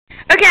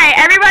Okay,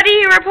 everybody,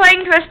 we're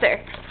playing Twister.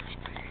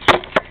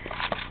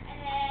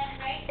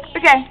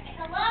 Okay.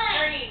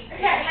 Green.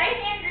 Okay, right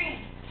hand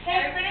green. Okay,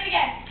 we're spinning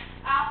again.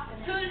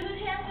 Whose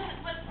hand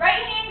was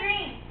right hand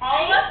green?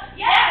 All of us?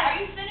 Yeah. Are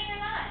you spinning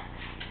or not?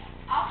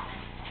 I'll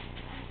spin.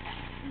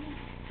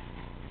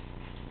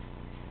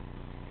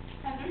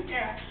 I'm doing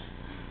Sarah.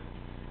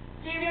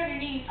 Jamie on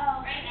your knees.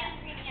 Oh. Right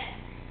hand green again.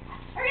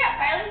 Hurry up,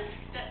 Kylie.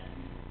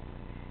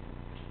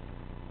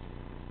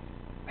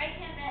 Right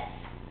hand red.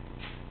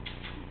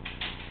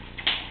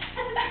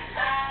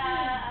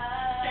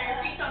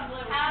 Sarah, feet on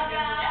blue. How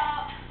about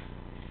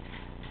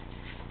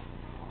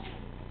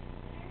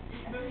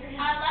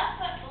left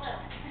foot blue.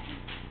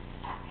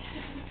 I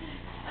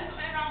put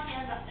my wrong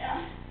hands up down.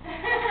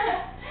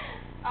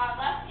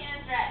 Left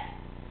hand red.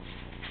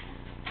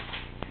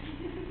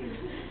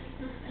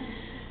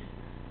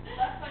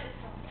 Left foot is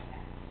purple.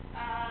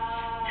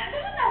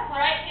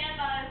 Right hand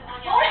on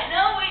yellow.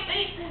 No, wait.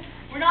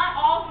 We're not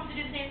all supposed to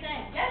do the same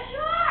thing. Yes,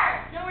 you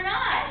are. No, we're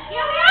not. Yes,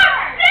 you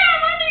are.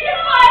 Sam, under your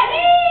foot.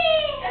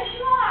 Yes,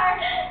 you are.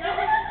 No,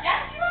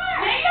 yes, you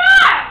are. Yeah, you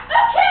are.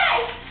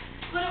 Okay.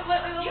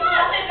 You want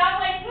to say don't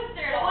play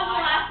Twister. What was the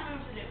last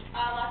move to do?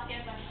 Left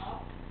hand on yellow.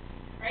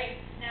 Right.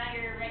 Now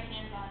your right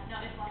hand's on. No,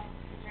 it's left.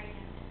 It's right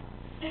hand.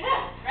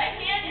 Right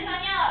hand is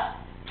on yellow.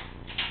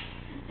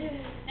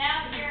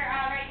 Now your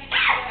right hand is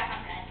back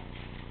on red.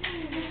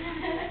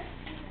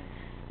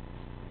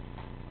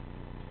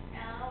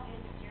 Now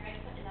your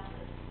right foot is on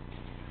blue.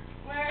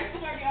 Where is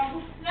already on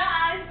blue? No,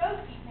 it's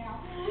both feet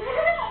now.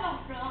 I'm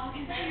wrong.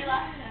 Now your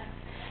left hand.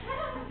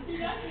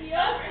 Left foot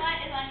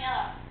is on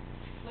yellow.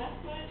 Left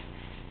foot.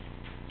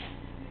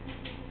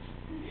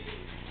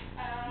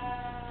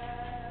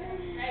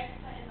 Right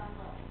foot is on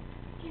blue.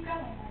 Keep going.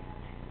 Right on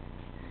there.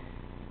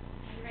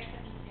 Your right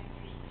foot needs to be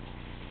green.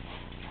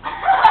 I'm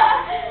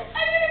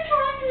gonna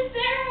correct you,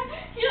 Sarah.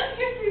 You're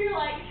through your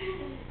legs.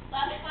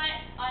 Left foot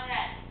on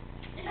red.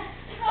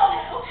 Oh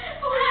no.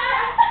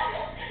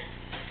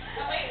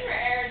 I'm waiting for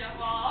air to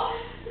fall.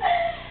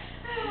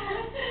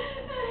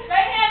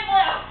 Right hand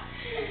blue.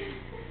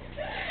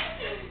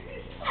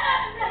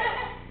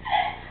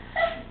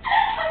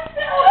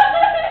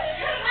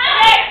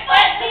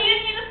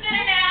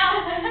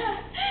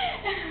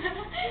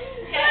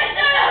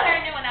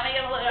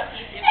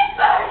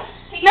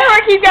 No,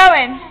 we're keep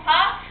going.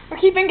 Huh? We're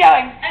keeping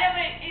going. I know,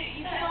 but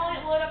you can only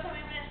load up so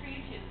many minutes for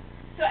YouTube.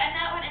 So end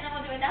that one, and then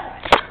we'll do another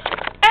one.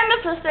 And the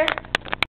Twister.